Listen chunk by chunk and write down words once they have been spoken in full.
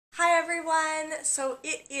everyone! So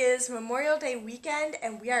it is Memorial Day weekend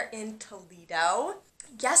and we are in Toledo.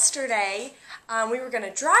 Yesterday we were going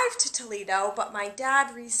to drive to Toledo, but my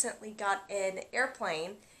dad recently got an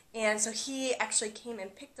airplane, and so he actually came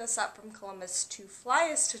and picked us up from Columbus to fly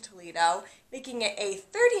us to Toledo, making it a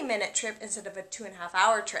 30-minute trip instead of a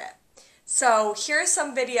 2.5-hour trip. So here are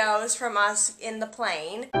some videos from us in the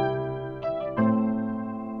plane.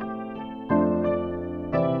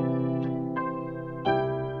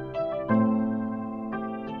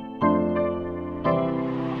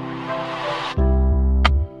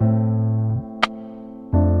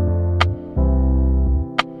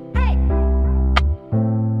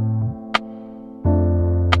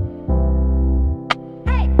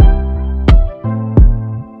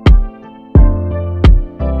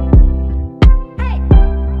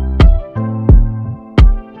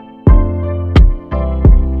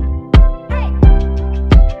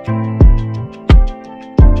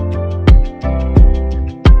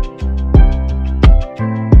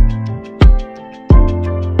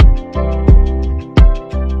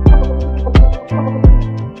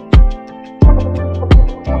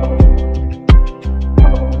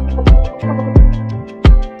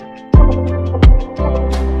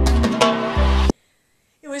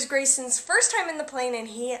 Grayson's first time in the plane and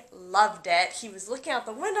he loved it. He was looking out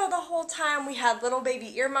the window the whole time. We had little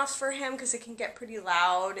baby earmuffs for him because it can get pretty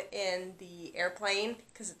loud in the airplane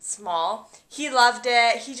because it's small. He loved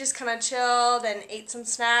it. He just kind of chilled and ate some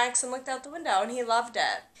snacks and looked out the window, and he loved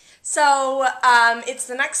it. So it's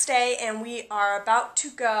the next day and we are about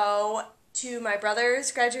to go to my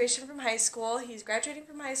brother's graduation from high school. He's graduating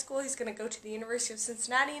from high school. He's going to go to the University of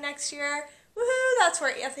Cincinnati next year. Woohoo! That's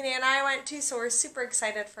where Anthony and I went to, so we're super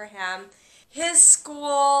excited for him. His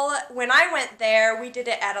school, when I went there, we did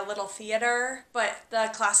it at a little theater, but the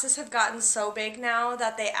classes have gotten so big now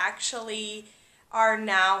that they actually are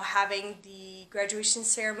now having the graduation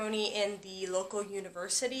ceremony in the local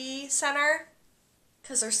university center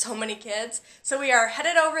because there's so many kids. So we are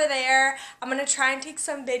headed over there. I'm going to try and take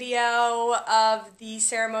some video of the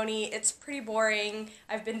ceremony. It's pretty boring.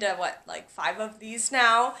 I've been to, like 5 of these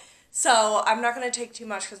now. So I'm not going to take too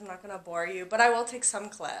much because I'm not going to bore you, but I will take some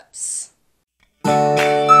clips.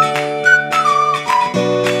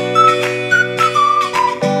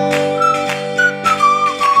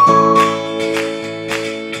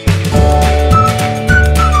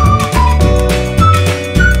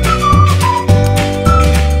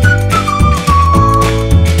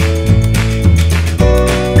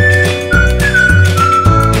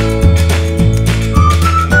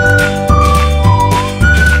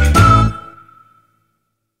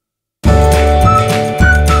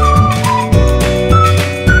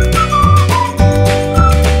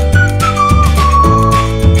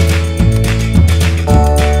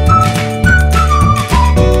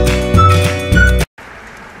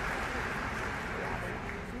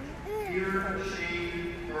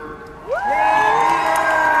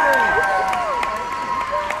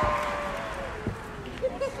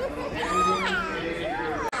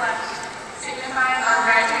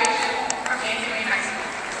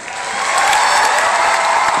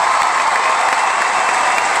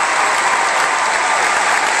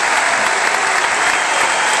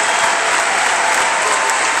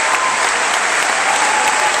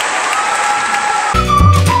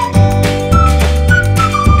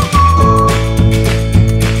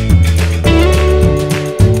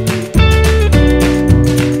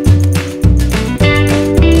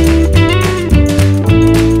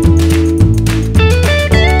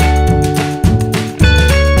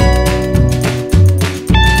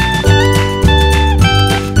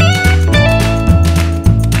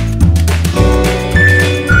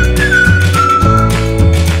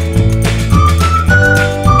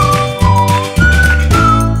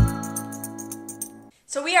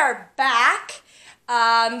 Back.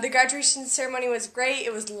 The graduation ceremony was great.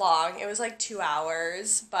 It was long. It was like 2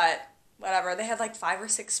 hours, but whatever. They had like 5 or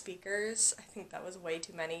 6 speakers. I think that was way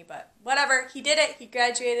too many, but whatever. He did it. He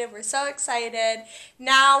graduated. We're so excited.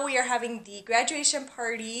 Now we are having the graduation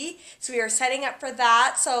party, so we are setting up for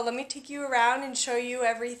that. So let me take you around and show you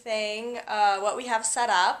everything, what we have set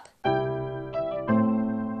up.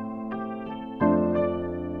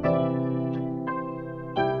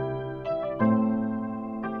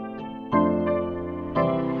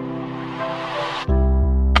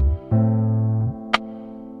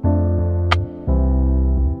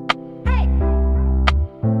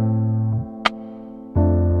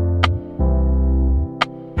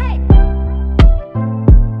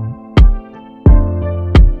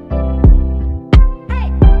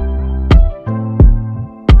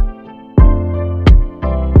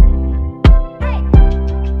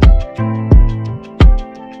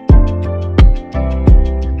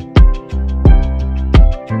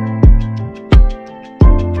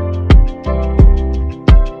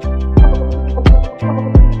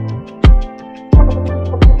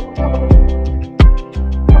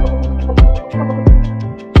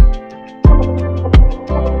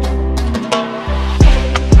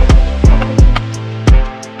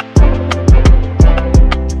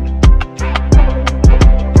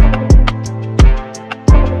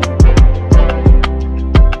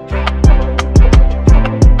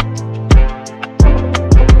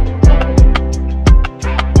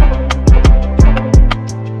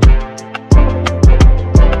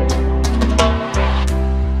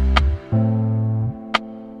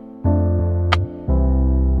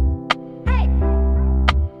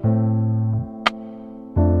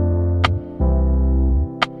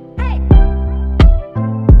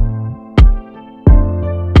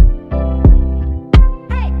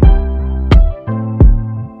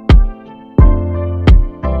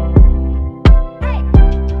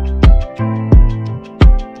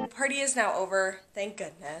 is now over, thank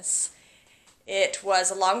goodness. It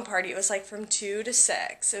was a long party. It was like from 2 to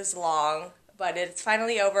 6. It was long, but it's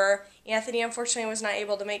finally over. Anthony, unfortunately, was not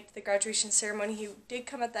able to make the graduation ceremony. He did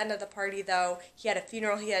come at the end of the party, though. He had a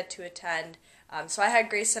funeral he had to attend. So I had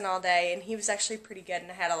Grayson all day, and he was actually pretty good,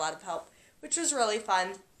 and I had a lot of help, which was really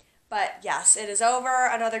fun. But yes, it is over.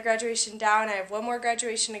 Another graduation down. I have one more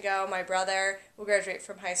graduation to go. My brother will graduate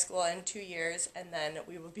from high school in 2 years, and then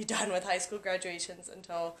we will be done with high school graduations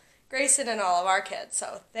until Grayson and all of our kids.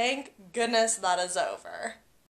 So thank goodness that is over.